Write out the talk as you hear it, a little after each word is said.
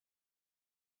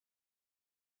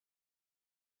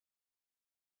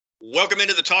Welcome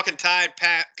into the Talking Tide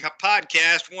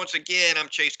podcast. Once again, I'm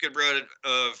Chase Goodrow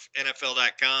of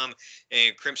NFL.com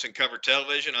and Crimson Cover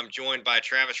Television. I'm joined by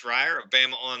Travis Reier of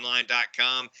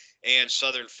BamaOnline.com and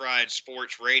Southern Fried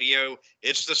Sports Radio.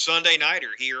 It's the Sunday Nighter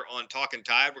here on Talking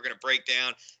Tide. We're going to break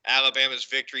down Alabama's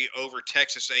victory over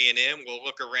Texas A&M. We'll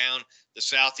look around the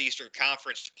Southeastern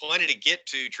Conference. Plenty to get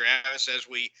to, Travis, as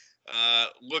we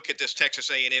look at this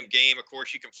Texas A&M game. Of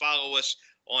course, you can follow us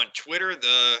on Twitter.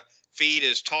 The feed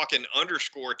is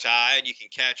talking_tide. You can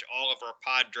catch all of our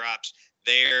pod drops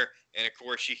there. And of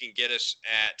course, you can get us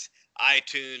at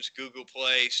iTunes, Google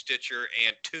Play, Stitcher,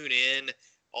 and TuneIn.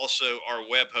 Also, our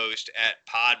web host at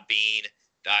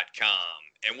podbean.com.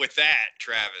 And with that,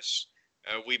 Travis,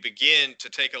 we begin to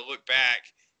take a look back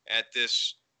at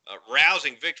this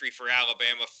rousing victory for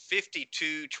Alabama.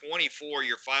 52-24,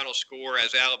 your final score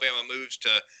as Alabama moves to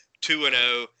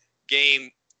 2-0. Game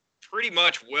pretty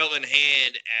much well in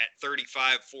hand at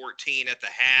 35-14 at the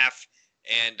half,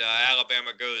 and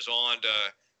Alabama goes on to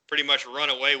pretty much run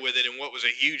away with it in what was a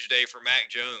huge day for Mac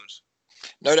Jones.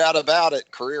 No doubt about it.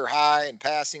 Career high in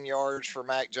passing yards for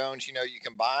Mac Jones. You know, you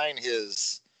combine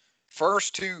his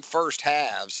first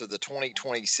halves of the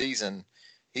 2020 season,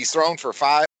 he's thrown for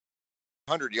 500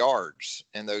 yards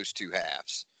in those two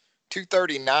halves.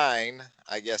 239,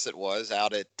 I guess it was,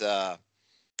 out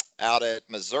at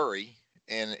Missouri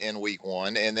in week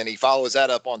one, and then he follows that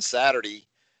up on Saturday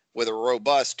with a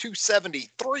robust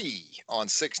 273 on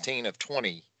 16 of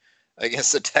 20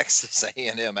 against the Texas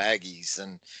A&M Aggies.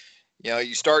 And you know,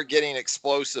 you start getting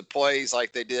explosive plays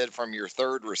like they did from your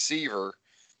third receiver,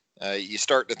 you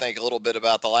start to think a little bit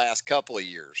about the last couple of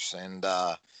years, and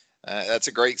that's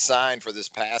a great sign for this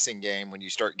passing game when you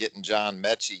start getting John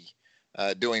Mechie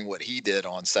doing what he did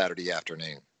on Saturday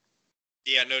afternoon.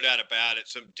 Yeah, no doubt about it.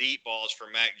 Some deep balls for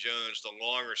Mac Jones. The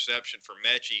long reception for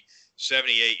Mechie,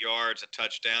 78 yards, a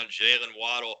touchdown. Jalen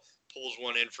Waddle pulls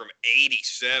one in from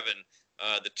 87.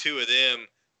 The two of them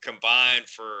combined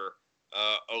for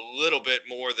a little bit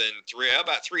more than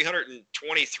about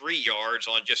 323 yards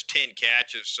on just 10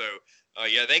 catches. So,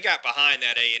 yeah, they got behind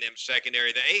that A&M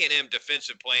secondary. The A&M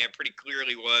defensive plan pretty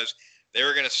clearly was they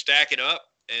were going to stack it up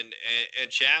and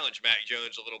challenge Mac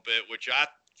Jones a little bit, which I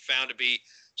found to be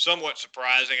somewhat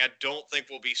surprising. I don't think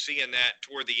we'll be seeing that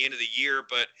toward the end of the year,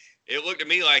 but it looked to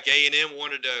me like A&M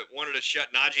wanted to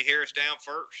shut Najee Harris down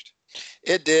first.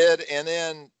 It did, and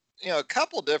then a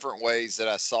couple different ways that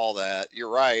I saw that.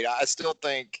 You're right. I still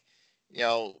think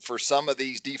for some of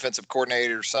these defensive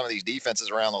coordinators, some of these defenses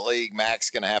around the league,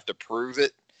 Mac's going to have to prove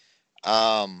it.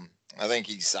 I think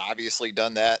he's obviously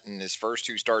done that in his first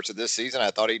two starts of this season.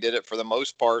 I thought he did it for the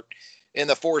most part in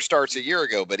the four starts a year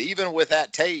ago. But even with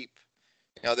that tape,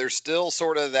 there's still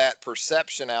sort of that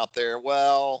perception out there.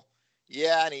 Well,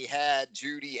 yeah, and he had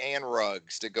Judy and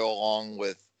Ruggs to go along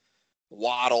with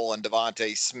Waddle and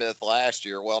Devontae Smith last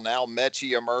year. Well, now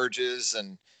Mechie emerges,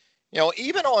 and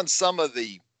even on some of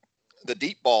the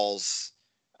deep balls,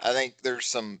 I think there's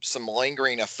some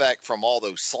lingering effect from all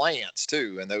those slants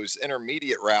too, and those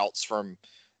intermediate routes from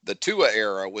the Tua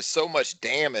era with so much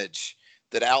damage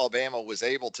that Alabama was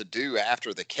able to do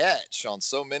after the catch on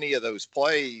so many of those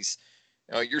plays.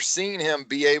 You're seeing him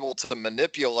be able to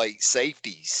manipulate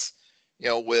safeties,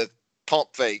 with pump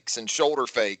fakes and shoulder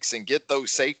fakes and get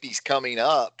those safeties coming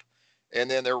up. And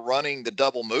then they're running the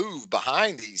double move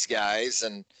behind these guys.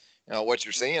 And, what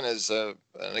you're seeing is an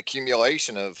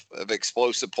accumulation of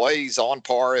explosive plays on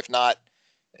par, if not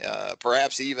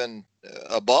perhaps even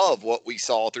above what we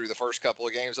saw through the first couple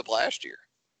of games of last year.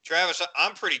 Travis,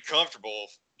 I'm pretty comfortable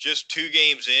just 2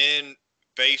 games in,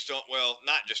 based on, well,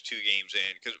 not just 2 games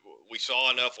in, because we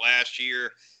saw enough last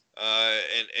year,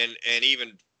 and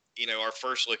even our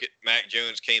first look at Mac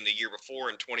Jones came the year before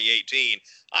in 2018.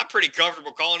 I'm pretty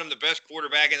comfortable calling him the best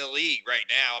quarterback in the league right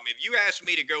now. I mean, if you asked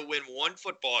me to go win one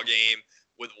football game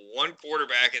with one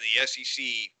quarterback in the SEC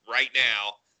right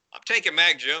now, I'm taking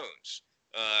Mac Jones.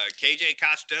 KJ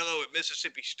Costello at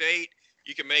Mississippi State,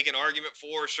 you can make an argument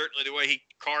for, certainly the way he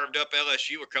carved up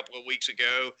LSU a couple of weeks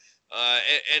ago.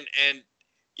 And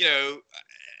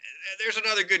there's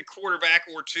another good quarterback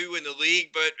or two in the league,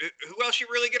 but who else you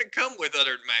really going to come with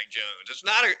other than Mac Jones?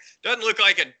 Doesn't look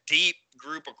like a deep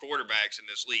group of quarterbacks in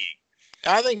this league.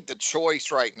 I think the choice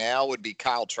right now would be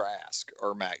Kyle Trask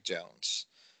or Mac Jones,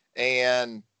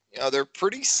 and they're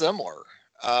pretty similar.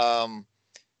 I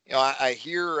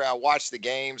watch the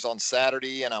games on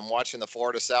Saturday, and I'm watching the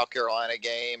Florida-South Carolina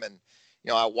game, and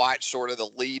I watched sort of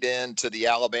the lead in to the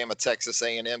Alabama-Texas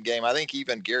A&M game. I think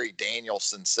even Gary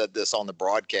Danielson said this on the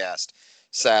broadcast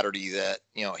Saturday that,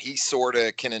 he sort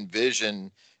of can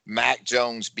envision Mac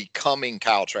Jones becoming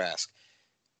Kyle Trask.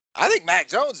 I think Mac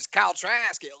Jones is Kyle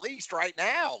Trask at least right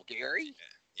now, Gary.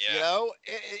 Yeah. You know,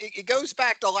 it goes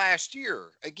back to last year.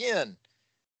 Again,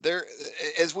 there,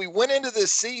 as we went into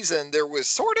this season, there was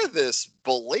sort of this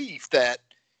belief that,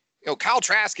 Kyle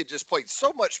Trask had just played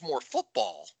so much more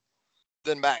football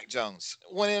than Mac Jones,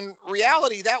 when in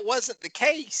reality, that wasn't the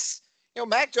case.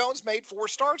 Mac Jones made 4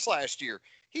 starts last year.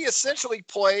 He essentially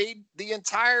played the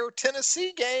entire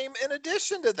Tennessee game in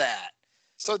addition to that.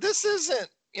 So this isn't,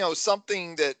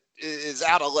 something that is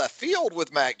out of left field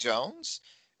with Mac Jones.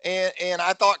 And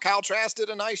I thought Kyle Trask did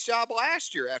a nice job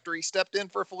last year after he stepped in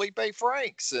for Felipe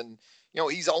Franks. And,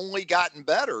 he's only gotten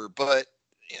better. But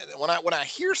when I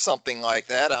hear something like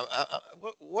that,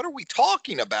 what are we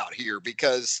talking about here?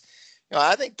 Because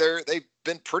I think they've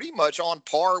been pretty much on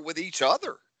par with each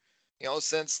other,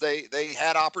 since they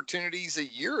had opportunities a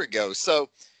year ago. So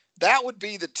that would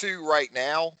be the two right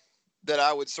now that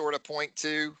I would sort of point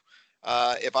to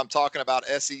if I'm talking about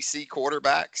SEC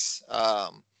quarterbacks.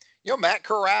 Matt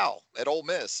Corral at Ole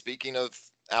Miss. Speaking of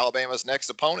Alabama's next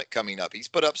opponent coming up, he's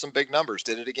put up some big numbers.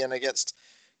 Did it again against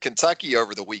Kentucky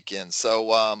over the weekend.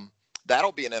 So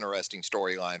that'll be an interesting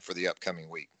storyline for the upcoming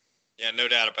week. Yeah, no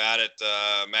doubt about it.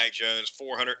 Mac Jones,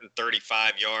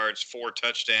 435 yards, 4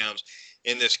 touchdowns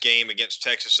in this game against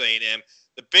Texas A&M.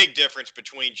 The big difference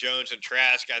between Jones and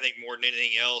Trask, I think more than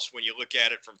anything else, when you look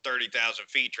at it from 30,000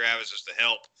 feet, Travis, is the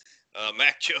help.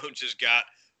 Mac Jones has got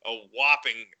a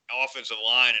whopping offensive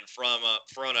line in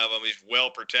front of him. He's well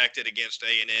protected against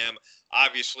A&M.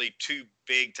 Obviously, 2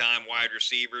 big-time wide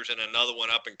receivers and another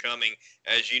one up and coming,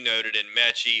 as you noted, in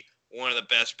Mechie, one of the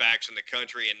best backs in the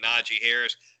country, and Najee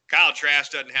Harris. Kyle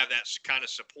Trask doesn't have that kind of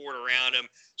support around him.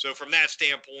 So from that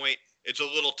standpoint, it's a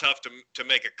little tough to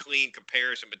make a clean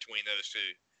comparison between those two.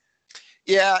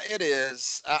 Yeah, it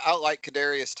is. I like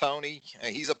Kadarius Toney.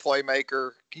 He's a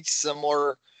playmaker. He's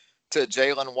similar to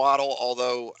Jalen Waddle,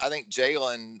 although I think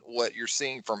Jalen, what you're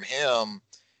seeing from him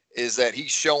is that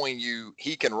he's showing you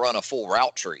he can run a full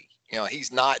route tree.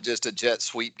 He's not just a jet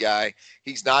sweep guy.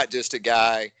 He's not just a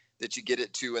guy that you get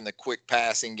it to in the quick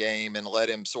passing game and let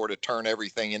him sort of turn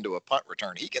everything into a punt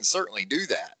return. He can certainly do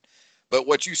that. But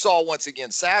what you saw once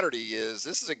again Saturday is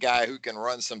this is a guy who can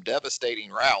run some devastating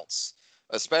routes,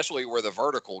 especially where the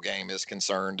vertical game is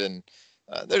concerned. And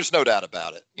there's no doubt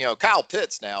about it. Kyle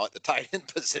Pitts now at the tight end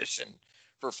position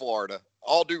for Florida.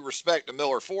 All due respect to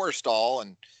Miller Forrestall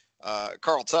and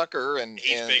Carl Tucker and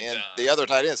the other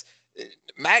tight ends.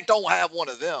 Mac don't have one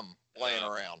of them laying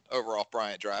around over off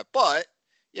Bryant Drive. But,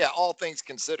 yeah, all things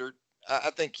considered, I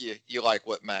think you like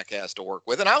what Mac has to work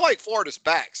with. And I like Florida's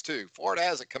backs, too. Florida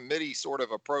has a committee sort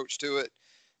of approach to it,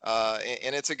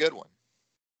 and it's a good one.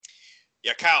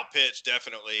 Yeah, Kyle Pitts,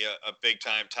 definitely a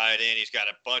big-time tight end. He's got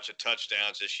a bunch of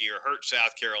touchdowns this year. Hurt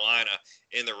South Carolina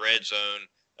in the red zone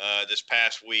this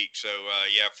past week. So,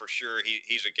 yeah, for sure,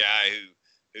 he's a guy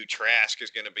who Trask is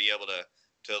going to be able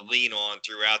to lean on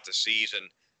throughout the season.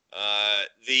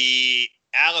 The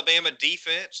Alabama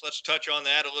defense, let's touch on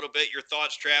that a little bit. Your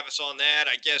thoughts, Travis, on that?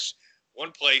 I guess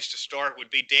one place to start would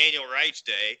be Daniel Wright's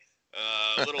day.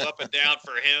 A little up and down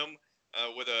for him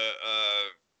with a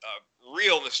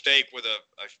real mistake with a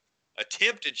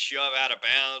attempted shove out of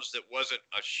bounds that wasn't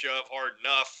a shove hard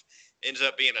enough. Ends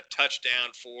up being a touchdown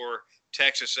for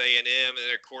Texas A&M.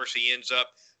 And, of course, he ends up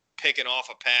picking off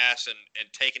a pass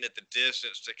and taking it the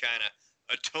distance to kind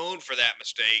of atone for that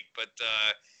mistake. But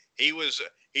he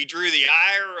drew the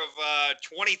ire of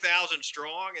 20,000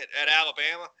 strong at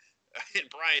Alabama in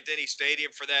Bryant-Denny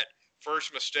Stadium for that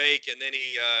first mistake. And then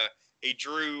he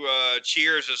drew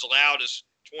cheers as loud as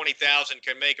 20,000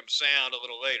 can make them sound a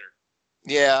little later.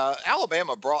 Yeah,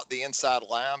 Alabama brought the inside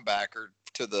linebacker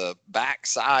to the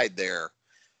backside there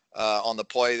on the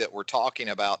play that we're talking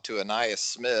about to Ainias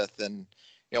Smith. And,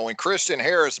 when Christian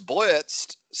Harris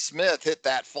blitzed, Smith hit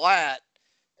that flat,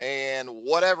 and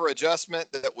whatever adjustment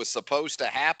that was supposed to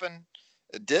happen,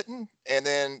 it didn't. And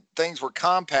then things were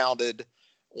compounded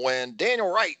when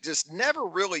Daniel Wright just never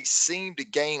really seemed to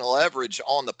gain leverage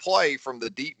on the play from the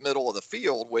deep middle of the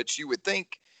field, which you would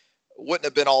think wouldn't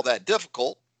have been all that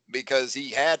difficult because he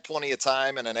had plenty of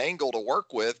time and an angle to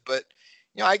work with. But,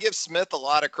 I give Smith a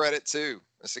lot of credit too.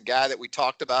 It's a guy that we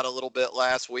talked about a little bit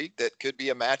last week that could be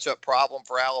a matchup problem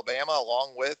for Alabama,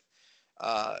 along with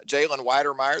Jalen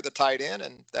Weidermeyer, the tight end.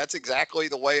 And that's exactly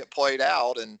the way it played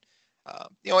out. And,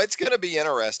 it's going to be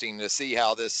interesting to see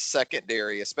how this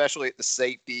secondary, especially at the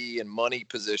safety and money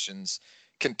positions,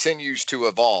 continues to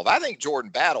evolve. I think Jordan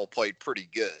Battle played pretty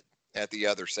good at the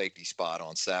other safety spot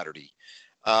on Saturday.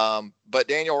 But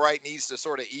Daniel Wright needs to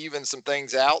sort of even some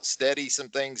things out, steady some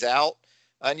things out.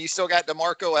 And you still got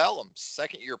DeMarco Hellams,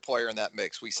 second-year player in that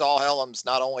mix. We saw Hellams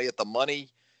not only at the money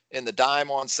in the dime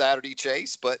on Saturday,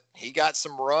 Chase, but he got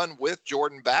some run with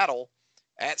Jordan Battle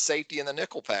at safety in the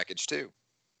nickel package too.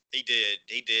 He did,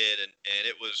 and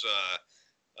it was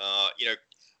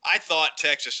I thought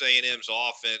Texas A&M's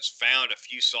offense found a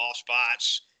few soft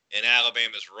spots in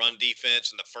Alabama's run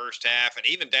defense in the first half, and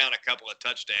even down a couple of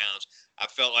touchdowns. I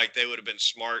felt like they would have been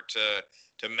smart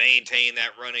to maintain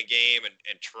that running game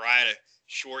and try to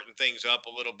shorten things up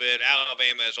a little bit.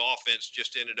 Alabama's offense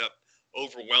just ended up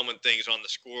overwhelming things on the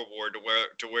scoreboard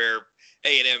to where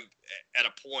A&M at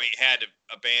a point had to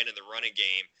abandon the running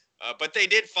game. But they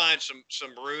did find some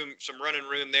running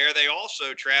room there. They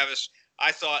also, Travis,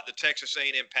 I thought the Texas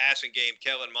A&M passing game,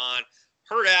 Kellen Mond,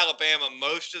 hurt Alabama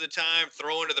most of the time,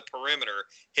 throwing to the perimeter,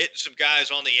 hitting some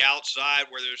guys on the outside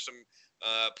where there's some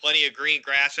plenty of green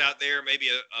grass out there, maybe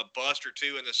a bust or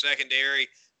two in the secondary.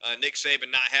 Nick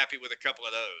Saban not happy with a couple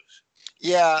of those.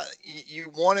 Yeah,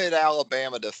 you wanted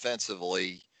Alabama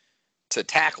defensively to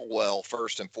tackle well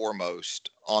first and foremost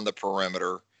on the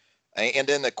perimeter and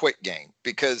in the quick game,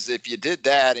 because if you did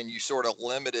that and you sort of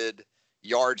limited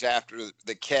yards after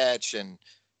the catch, and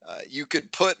you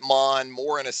could put Mon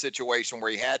more in a situation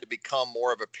where he had to become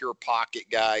more of a pure pocket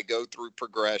guy, go through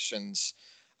progressions,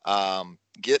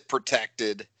 get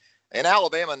protected. And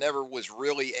Alabama never was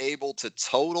really able to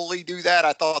totally do that.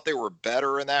 I thought they were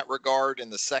better in that regard in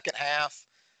the second half.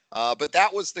 But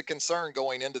that was the concern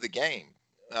going into the game,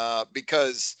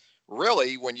 because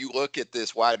really, when you look at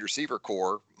this wide receiver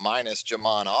core minus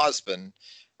Jamon Osborne,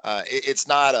 it's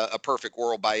not a perfect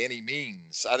world by any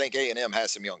means. I think A&M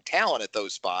has some young talent at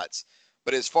those spots.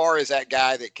 But as far as that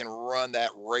guy that can run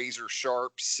that razor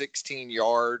sharp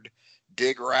 16-yard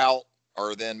dig route,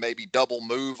 or then maybe double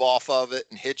move off of it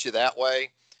and hit you that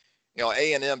way,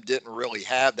 A&M didn't really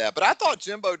have that. But I thought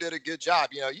Jimbo did a good job.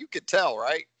 You could tell,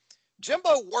 right?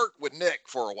 Jimbo worked with Nick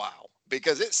for a while,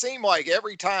 because it seemed like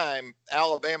every time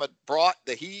Alabama brought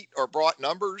the heat or brought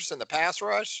numbers in the pass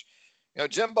rush,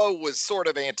 Jimbo was sort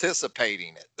of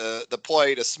anticipating it. The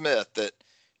play to Smith that,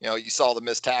 you saw the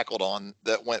missed tackled on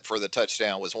that went for the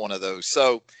touchdown was one of those.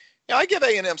 So, I give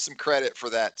A&M some credit for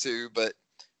that too. But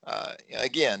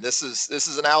again, this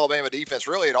is an Alabama defense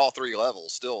really at all three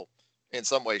levels, still in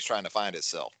some ways trying to find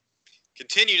itself.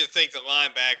 Continue to think the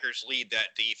linebackers lead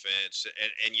that defense,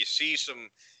 and you see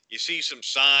some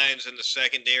signs in the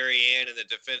secondary and in the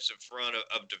defensive front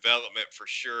of development for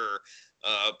sure.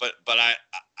 But I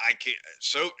can't.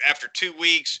 So after 2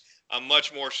 weeks, I'm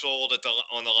much more sold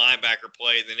on the linebacker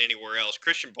play than anywhere else.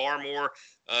 Christian Barmore,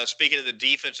 speaking of the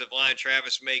defensive line,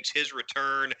 Travis makes his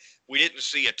return. We didn't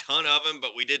see a ton of him,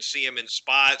 but we did see him in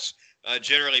spots,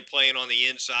 generally playing on the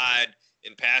inside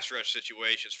in pass rush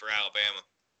situations for Alabama.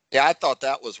 Yeah, I thought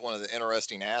that was one of the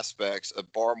interesting aspects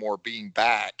of Barmore being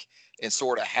back and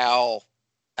sort of how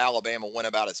Alabama went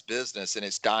about its business in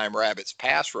its Dime Rabbits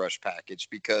pass rush package,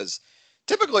 because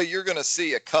typically you're going to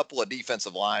see a couple of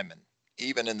defensive linemen,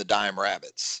 even in the Dime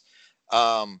Rabbits.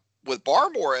 With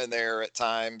Barmore in there at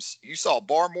times, you saw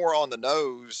Barmore on the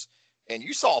nose, and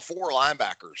you saw 4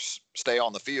 linebackers stay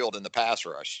on the field in the pass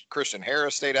rush. Christian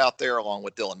Harris stayed out there along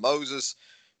with Dylan Moses.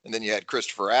 And then you had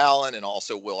Christopher Allen and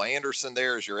also Will Anderson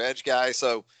there as your edge guy.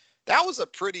 So that was a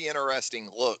pretty interesting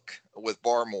look with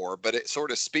Barmore, but it sort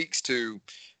of speaks to,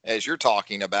 as you're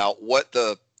talking about, what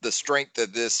the strength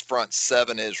of this front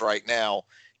seven is right now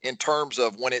in terms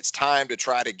of when it's time to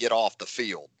try to get off the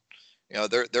field.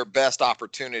 Their best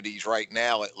opportunities right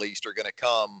now, at least, are going to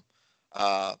come,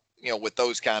 with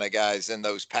those kind of guys in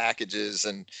those packages.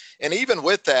 And even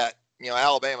with that,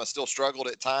 Alabama still struggled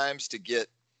at times to get,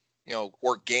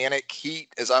 organic heat,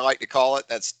 as I like to call it.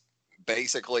 That's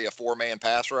basically a 4-man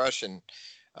pass rush. And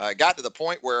got to the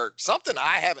point where something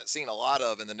I haven't seen a lot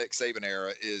of in the Nick Saban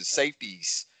era is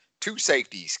safeties, 2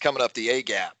 safeties coming up the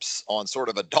A-gaps on sort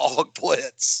of a dog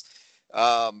blitz.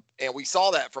 And we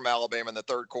saw that from Alabama in the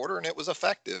third quarter, and it was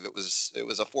effective. It was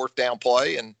a 4th down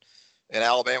play, and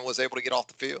Alabama was able to get off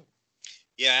the field.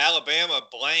 Yeah, Alabama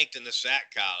blanked in the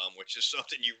sack column, which is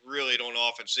something you really don't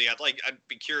often see. I'd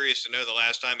be curious to know the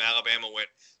last time Alabama went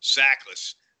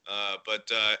sackless. But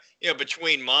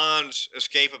between Mond's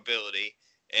escapability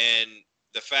and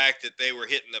the fact that they were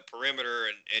hitting the perimeter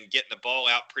and getting the ball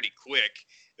out pretty quick,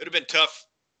 it would have been tough.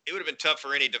 It would have been tough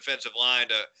for any defensive line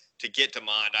to get to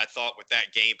Mond, I thought, with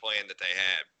that game plan that they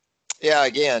had. Yeah,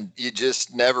 again, you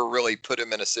just never really put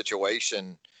him in a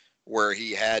situation where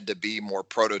he had to be more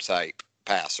prototype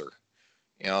passer.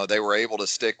 They were able to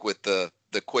stick with the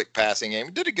quick passing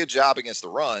game. Did a good job against the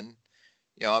run.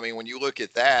 When you look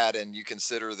at that and you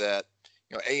consider that,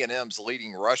 A&M's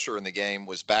leading rusher in the game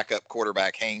was backup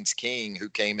quarterback Haynes King, who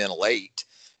came in late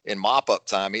in mop-up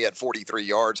time. He had 43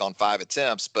 yards on 5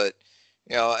 attempts, but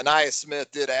Anaya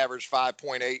Smith did average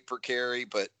 5.8 per carry,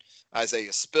 but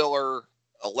Isaiah Spiller,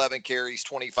 11 carries,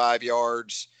 25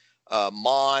 yards.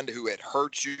 Mond, who had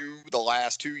hurt you the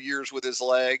last 2 years with his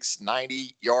legs,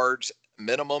 90 yards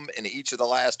minimum in each of the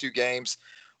last two games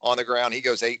on the ground. He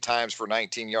goes 8 times for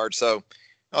 19 yards. So,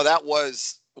 that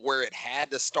was where it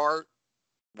had to start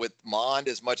with Mond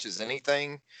as much as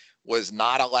anything, was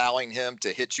not allowing him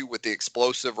to hit you with the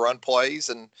explosive run plays.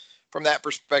 And from that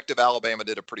perspective, Alabama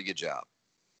did a pretty good job.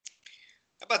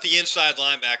 How about the inside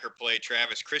linebacker play,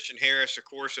 Travis? Christian Harris, of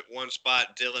course, at one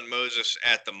spot. Dylan Moses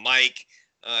at the mic.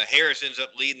 Harris ends up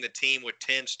leading the team with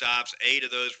 10 stops. 8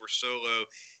 of those were solo.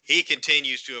 He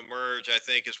continues to emerge, I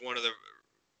think, as one of the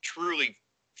truly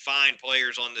fine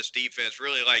players on this defense.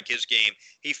 Really like his game.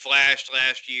 He flashed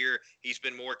last year. He's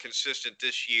been more consistent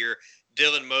this year.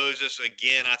 Dylan Moses,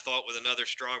 again, I thought with another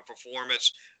strong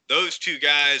performance. Those two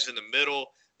guys in the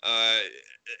middle,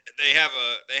 they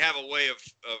have a way of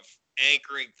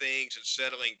anchoring things and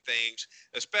settling things,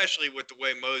 especially with the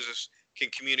way Moses can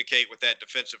communicate with that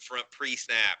defensive front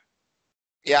pre-snap.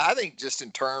 Yeah, I think just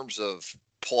in terms of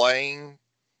playing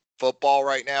football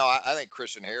right now, I think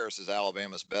Christian Harris is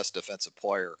Alabama's best defensive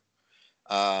player.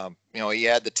 He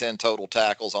had the 10 total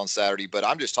tackles on Saturday, but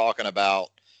I'm just talking about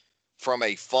from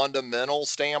a fundamental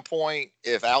standpoint.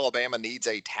 If Alabama needs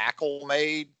a tackle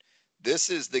made, this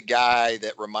is the guy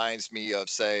that reminds me of,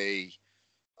 say,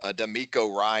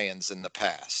 DeMeco Ryans in the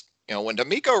past. When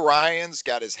DeMeco Ryans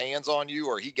got his hands on you,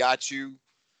 or he got you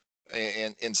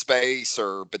in space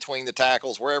or between the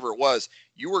tackles, wherever it was,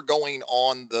 you were going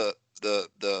on the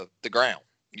ground.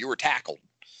 You were tackled.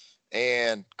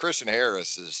 And Christian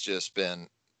Harris has just been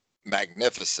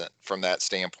magnificent from that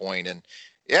standpoint. And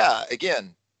yeah,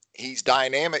 again, he's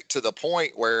dynamic to the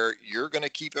point where you're going to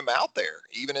keep him out there,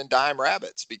 even in dime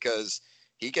rabbits, because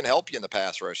he can help you in the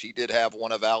pass rush. He did have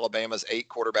one of Alabama's 8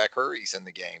 quarterback hurries in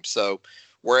the game. So,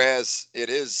 whereas it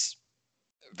is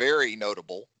very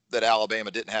notable that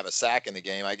Alabama didn't have a sack in the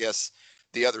game, I guess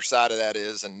the other side of that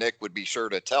is, and Nick would be sure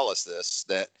to tell us this,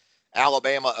 that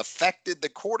Alabama affected the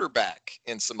quarterback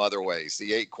in some other ways.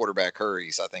 The 8 quarterback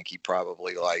hurries, I think he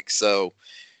probably likes. So,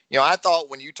 I thought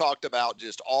when you talked about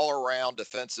just all around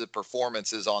defensive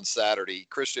performances on Saturday,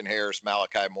 Christian Harris,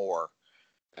 Malachi Moore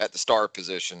at the star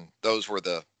position, those were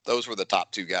the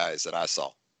top 2 guys that I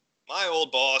saw. My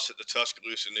old boss at the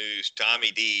Tuscaloosa News,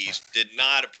 Tommy Dees, did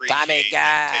not appreciate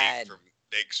that take from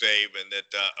Nick Saban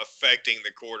that affecting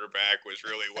the quarterback was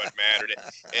really what mattered.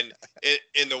 And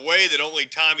in the way that only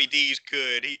Tommy Dees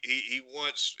could, he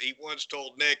once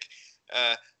told Nick,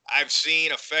 I've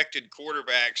seen affected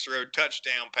quarterbacks throw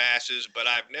touchdown passes, but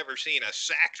I've never seen a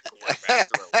sacked quarterback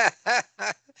throw.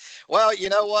 Well, you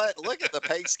know what? Look at the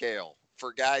pay scale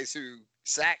for guys who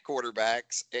sack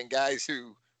quarterbacks and guys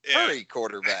who hurry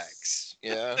quarterbacks.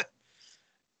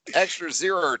 Extra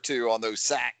 0 or 2 on those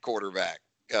sack quarterback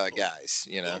guys.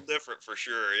 A little different for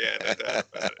sure. Yeah, no doubt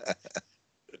about it.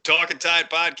 The Talking Tide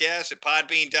podcast at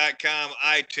podbean.com,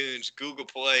 iTunes, Google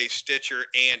Play, Stitcher,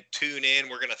 and TuneIn.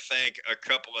 We're going to thank a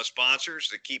couple of sponsors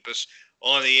that keep us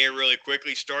on the air really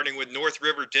quickly, starting with North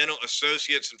River Dental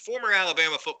Associates and former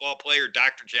Alabama football player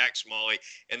Dr. Jack Smalley.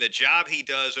 And the job he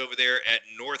does over there at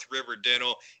North River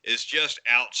Dental is just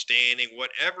outstanding.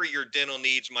 Whatever your dental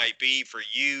needs might be for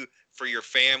you, for your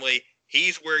family,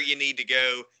 he's where you need to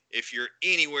go. If you're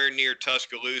anywhere near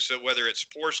Tuscaloosa, whether it's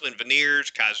porcelain veneers,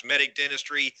 cosmetic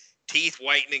dentistry, teeth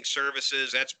whitening services,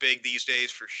 that's big these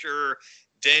days for sure,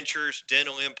 dentures,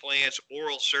 dental implants,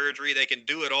 oral surgery, they can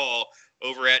do it all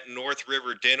over at North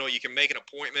River Dental. You can make an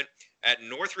appointment at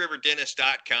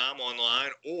northriverdentist.com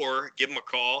online or give them a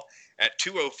call at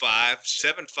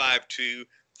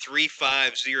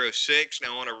 205-752-3506.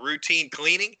 Now, on a routine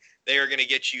cleaning, they are going to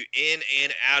get you in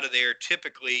and out of there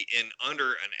typically in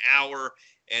under an hour.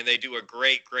 And they do a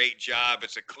great, great job.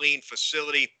 It's a clean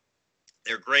facility.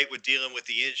 They're great with dealing with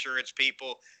the insurance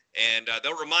people. And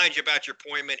they'll remind you about your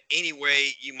appointment any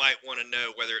way you might want to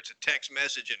know, whether it's a text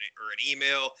message or an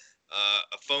email,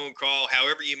 a phone call,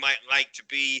 however you might like to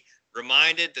be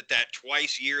reminded that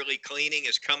twice yearly cleaning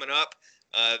is coming up.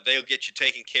 They'll get you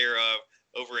taken care of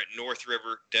over at North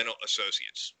River Dental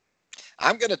Associates.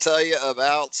 I'm going to tell you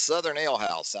about Southern Ale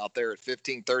House out there at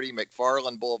 1530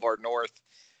 McFarland Boulevard North.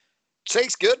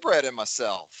 Chase Goodbread and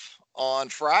myself on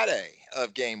Friday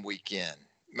of game weekend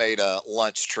made a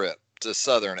lunch trip to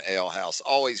Southern Ale House.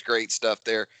 Always great stuff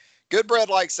there. Goodbread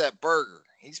likes that burger.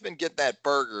 He's been getting that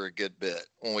burger a good bit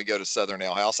when we go to Southern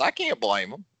Ale House. I can't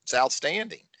blame him. It's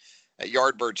outstanding. A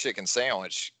Yardbird chicken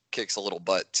sandwich kicks a little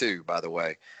butt too, by the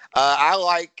way. I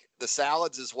like the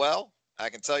salads as well. I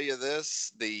can tell you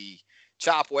this, the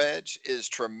chop wedge is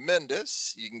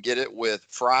tremendous. You can get it with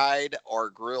fried or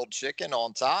grilled chicken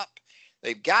on top.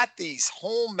 They've got these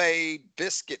homemade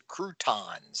biscuit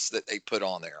croutons that they put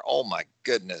on there. Oh my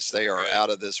goodness, they are out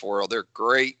of this world. They're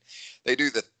great. They do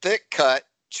the thick cut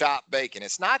chopped bacon.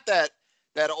 It's not that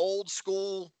old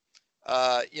school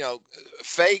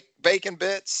fake bacon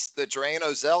bits that Joanne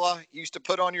Ozella used to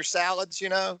put on your salads,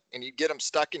 and you'd get them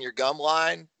stuck in your gum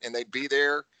line and they'd be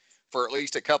there for at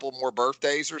least a couple more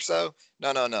birthdays or so.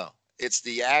 No. It's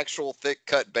the actual thick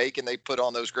cut bacon they put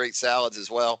on those great salads as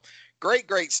well.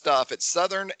 Great stuff at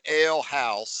Southern Ale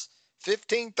House,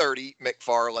 1530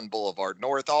 McFarland Boulevard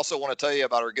North. Also want to tell you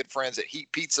about our good friends at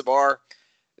Heat Pizza Bar,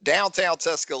 downtown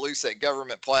Tuscaloosa at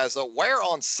Government Plaza, where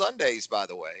on Sundays, by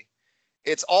the way,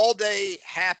 it's all day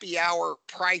happy hour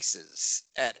prices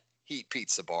at Heat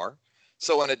Pizza Bar.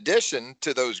 So in addition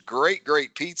to those great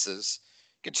pizzas,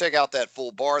 you can check out that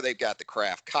full bar. They've got the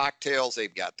craft cocktails.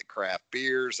 They've got the craft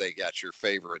beers. They got your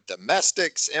favorite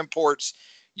domestics, imports,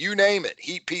 you name it.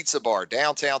 Heat Pizza Bar,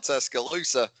 downtown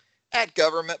Tuscaloosa at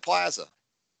Government Plaza.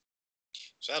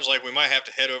 Sounds like we might have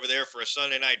to head over there for a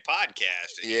Sunday night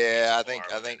podcast. Yeah, I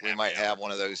think we might have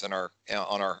one of those on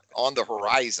the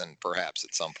horizon, perhaps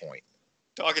at some point.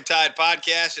 Talking Tide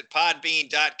podcast at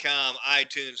podbean.com,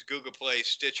 iTunes, Google Play,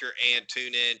 Stitcher, and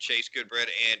TuneIn. Chase Goodbread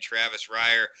and Travis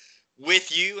Reier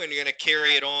with you, and you're going to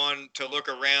carry it on to look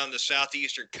around the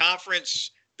Southeastern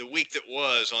Conference the week that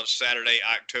was on Saturday,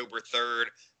 October 3rd.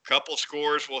 Couple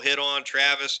scores we'll hit on,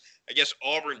 Travis. I guess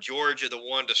Auburn, Georgia, the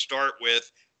one to start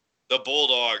with. The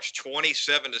Bulldogs,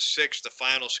 27-6, the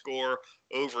final score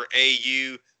over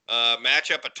AU.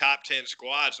 Matchup of top 10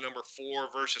 squads, number 4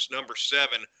 versus number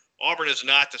 7. Auburn is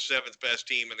not the 7th best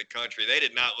team in the country. They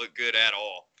did not look good at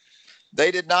all. They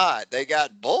did not. They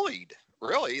got bullied,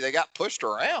 really. They got pushed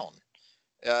around.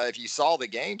 If you saw the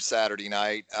game Saturday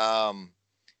night,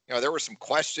 there were some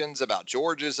questions about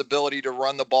Georgia's ability to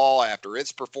run the ball after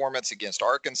its performance against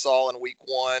Arkansas in week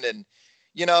 1. And,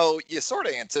 you sort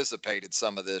of anticipated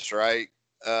some of this, right?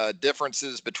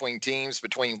 Differences between teams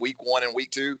between week 1 and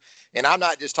week 2. And I'm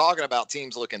not just talking about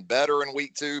teams looking better in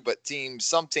week 2, but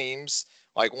some teams,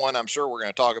 like one I'm sure we're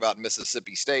going to talk about in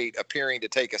Mississippi State, appearing to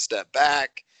take a step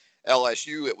back.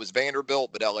 LSU, it was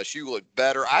Vanderbilt, but LSU looked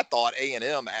better. I thought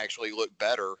A&M actually looked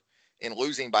better in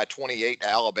losing by 28 to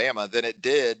Alabama than it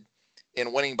did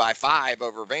in winning by 5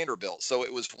 over Vanderbilt. So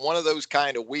it was one of those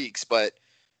kind of weeks, but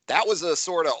that was a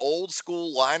sort of old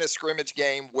school line of scrimmage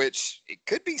game, which it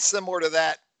could be similar to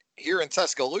that here in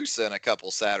Tuscaloosa in a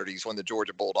couple Saturdays when the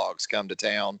Georgia Bulldogs come to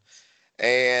town.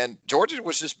 And Georgia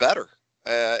was just better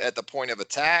at the point of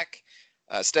attack.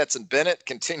 Stetson Bennett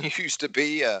continues to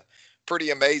be a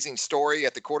pretty amazing story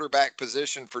at the quarterback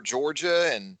position for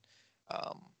Georgia. And,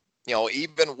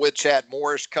 even with Chad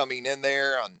Morris coming in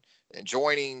there and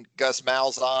joining Gus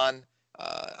Malzahn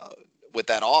with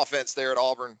that offense there at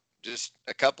Auburn, just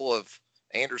a couple of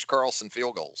Anders Carlson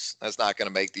field goals. That's not going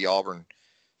to make the Auburn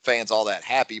fans all that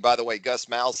happy. By the way, Gus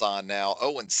Malzahn now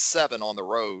 0-7 on the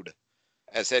road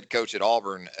as head coach at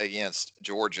Auburn against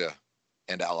Georgia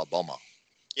and Alabama.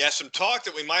 Yeah, some talk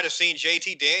that we might have seen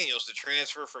JT Daniels, the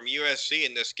transfer from USC,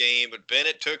 in this game, but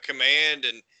Bennett took command,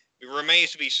 and it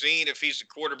remains to be seen if he's the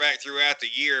quarterback throughout the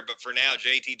year. But for now,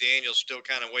 JT Daniels still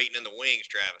kind of waiting in the wings,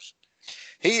 Travis.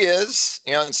 He is,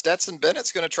 and Stetson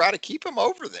Bennett's going to try to keep him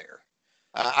over there.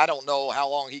 I don't know how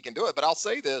long he can do it, but I'll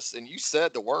say this, and you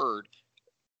said the word.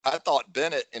 I thought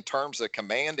Bennett, in terms of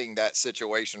commanding that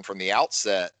situation from the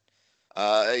outset,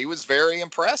 he was very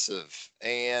impressive.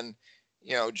 And,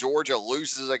 Georgia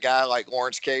loses a guy like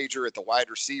Lawrence Cager at the wide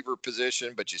receiver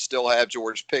position, but you still have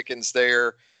George Pickens there.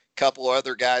 A couple of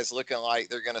other guys looking like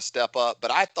they're going to step up. But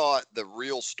I thought the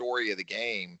real story of the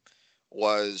game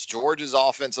was Georgia's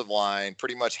offensive line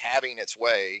pretty much having its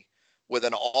way with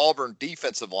an Auburn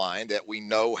defensive line that we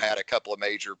know had a couple of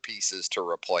major pieces to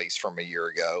replace from a year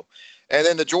ago. And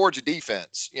then the Georgia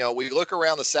defense. We look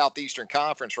around the Southeastern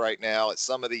Conference right now at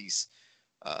some of these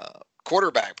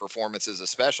quarterback performances,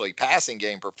 especially passing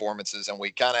game performances, and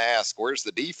we kind of ask, where's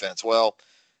the defense? Well,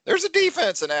 there's a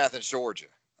defense in Athens, Georgia.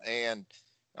 And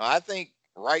I think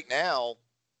right now,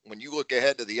 when you look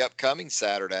ahead to the upcoming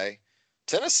Saturday,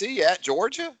 Tennessee at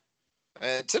Georgia,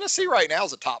 and Tennessee right now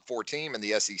is a top 4 team in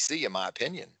the SEC, in my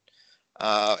opinion.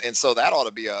 And so that ought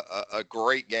to be a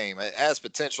great game. It has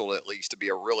potential, at least, to be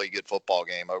a really good football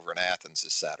game over in Athens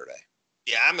this Saturday.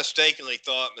 Yeah, I mistakenly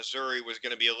thought Missouri was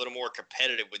going to be a little more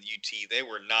competitive with UT. They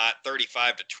were not.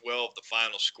 35-12, the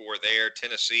final score there.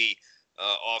 Tennessee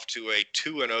off to a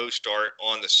 2-0 start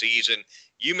on the season.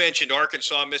 You mentioned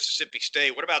Arkansas, Mississippi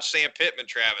State. What about Sam Pittman,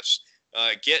 Travis?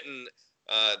 Getting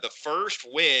the first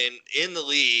win in the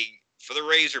league for the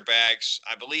Razorbacks,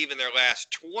 I believe in their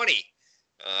last 20,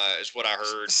 is what I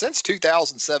heard. Since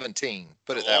 2017,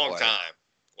 put it that way. Long time.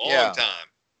 Yeah. Time.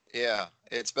 Yeah,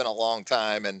 it's been a long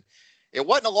time, and it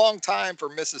wasn't a long time for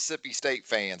Mississippi State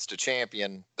fans to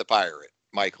champion the Pirate,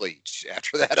 Mike Leach,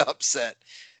 after that upset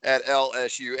at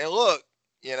LSU. And look,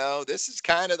 this is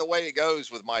kind of the way it goes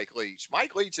with Mike Leach.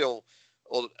 Mike Leach will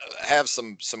have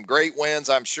some great wins,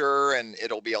 I'm sure, and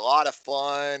it'll be a lot of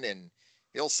fun, and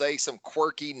he'll say some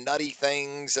quirky, nutty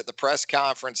things at the press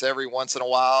conference every once in a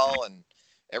while, and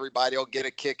everybody will get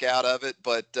a kick out of it.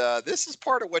 But this is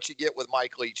part of what you get with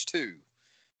Mike Leach, too.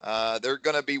 There are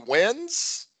going to be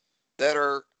wins that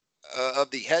are of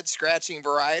the head-scratching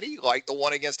variety, like the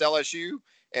one against LSU,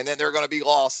 and then there are going to be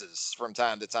losses from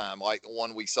time to time, like the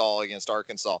one we saw against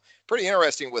Arkansas. Pretty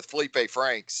interesting with Felipe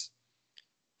Franks.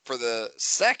 For the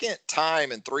second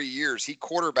time in 3 years, he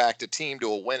quarterbacked a team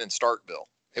to a win in Starkville.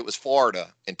 It was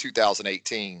Florida in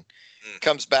 2018.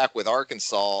 Comes back with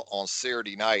Arkansas on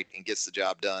Saturday night and gets the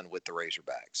job done with the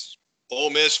Razorbacks.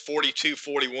 Ole Miss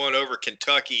 42-41 over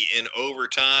Kentucky in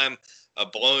overtime. A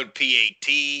blown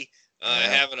PAT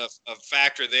having a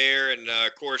factor there. And,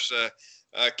 of course,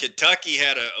 Kentucky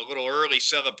had a little early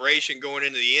celebration going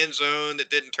into the end zone that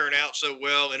didn't turn out so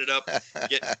well. Ended up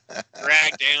getting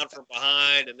dragged down from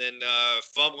behind and then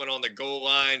fumbling on the goal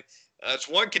line. It's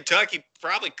one Kentucky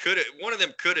probably could have – one of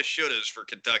them could have, should have for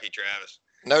Kentucky, Travis.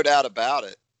 No doubt about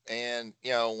it. And,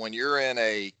 when you're in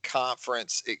a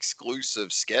conference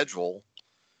exclusive schedule,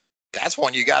 that's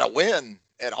when you got to win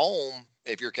at home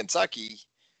if you're Kentucky.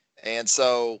 And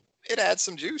so it adds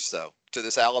some juice, though, to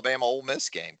this Alabama Ole Miss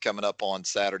game coming up on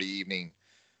Saturday evening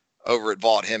over at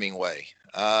Vaught-Hemingway.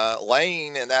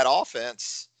 Lane and that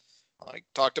offense, like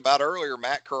talked about earlier,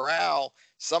 Matt Corral,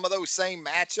 some of those same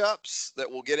matchups that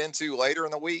we'll get into later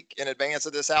in the week in advance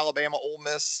of this Alabama Ole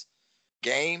Miss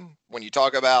game. When you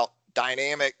talk about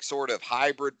dynamic sort of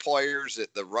hybrid players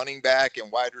at the running back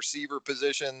and wide receiver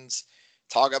positions,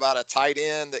 talk about a tight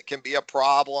end that can be a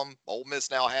problem. Ole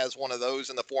Miss now has one of those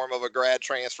in the form of a grad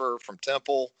transfer from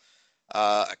Temple.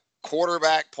 A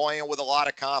quarterback playing with a lot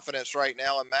of confidence right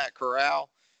now in Matt Corral.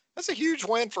 That's a huge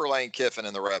win for Lane Kiffin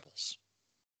and the Rebels.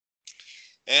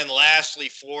 And lastly,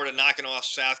 Florida knocking off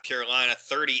South Carolina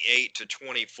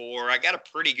 38-24. I got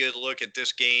a pretty good look at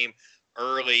this game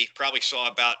early. Probably saw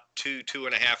about two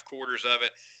and a half quarters of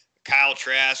it. Kyle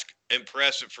Trask,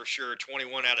 impressive for sure.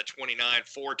 21 out of 29,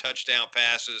 4 touchdown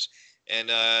passes. And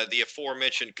the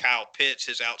aforementioned Kyle Pitts,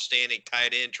 his outstanding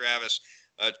tight end, Travis,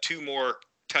 2 more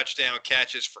touchdown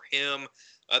catches for him.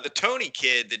 The Tony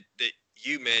kid that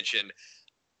you mentioned,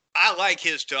 I like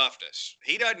his toughness.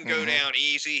 He doesn't go down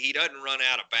easy. He doesn't run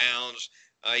out of bounds.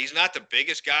 He's not the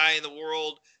biggest guy in the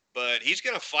world, but he's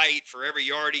going to fight for every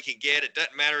yard he can get. It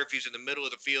doesn't matter if he's in the middle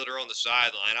of the field or on the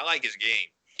sideline. I like his game.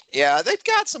 Yeah, they've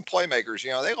got some playmakers.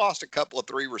 They lost a couple of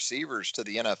 3 receivers to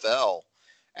the NFL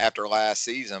after last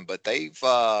season, but they've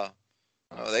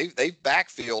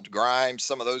backfilled Grimes,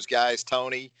 some of those guys,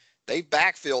 Tony. They've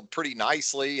backfilled pretty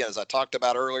nicely. As I talked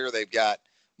about earlier, they've got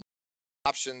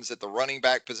options at the running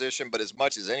back position, but as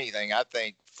much as anything, I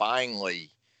think finally,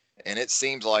 and it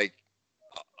seems like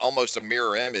almost a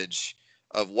mirror image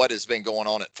of what has been going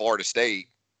on at Florida State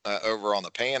over on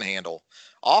the Panhandle.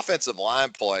 Offensive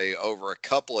line play over a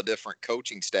couple of different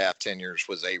coaching staff tenures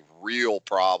was a real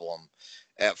problem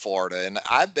at Florida, and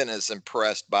I've been as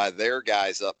impressed by their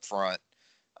guys up front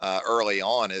early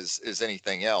on as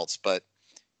anything else. But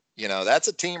that's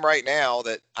a team right now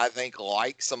that I think,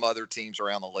 like some other teams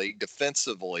around the league,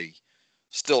 defensively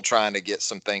still trying to get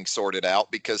some things sorted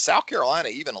out, because South Carolina,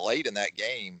 even late in that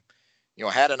game,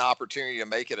 had an opportunity to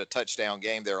make it a touchdown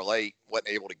game there late, wasn't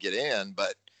able to get in,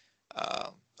 but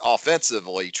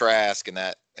offensively, Trask and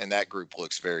that group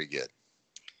looks very good.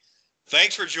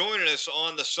 Thanks for joining us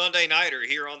on the Sunday Nighter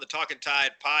here on the Talking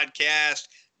Tide podcast.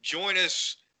 Join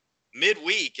us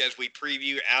midweek as we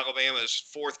preview Alabama's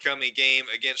forthcoming game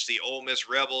against the Ole Miss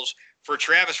Rebels. For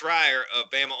Travis Reier of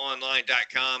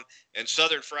BamaOnline.com and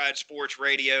Southern Fried Sports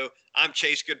Radio, I'm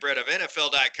Chase Goodbread of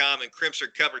NFL.com and Crimson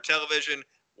Cover Television.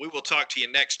 We will talk to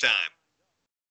you next time.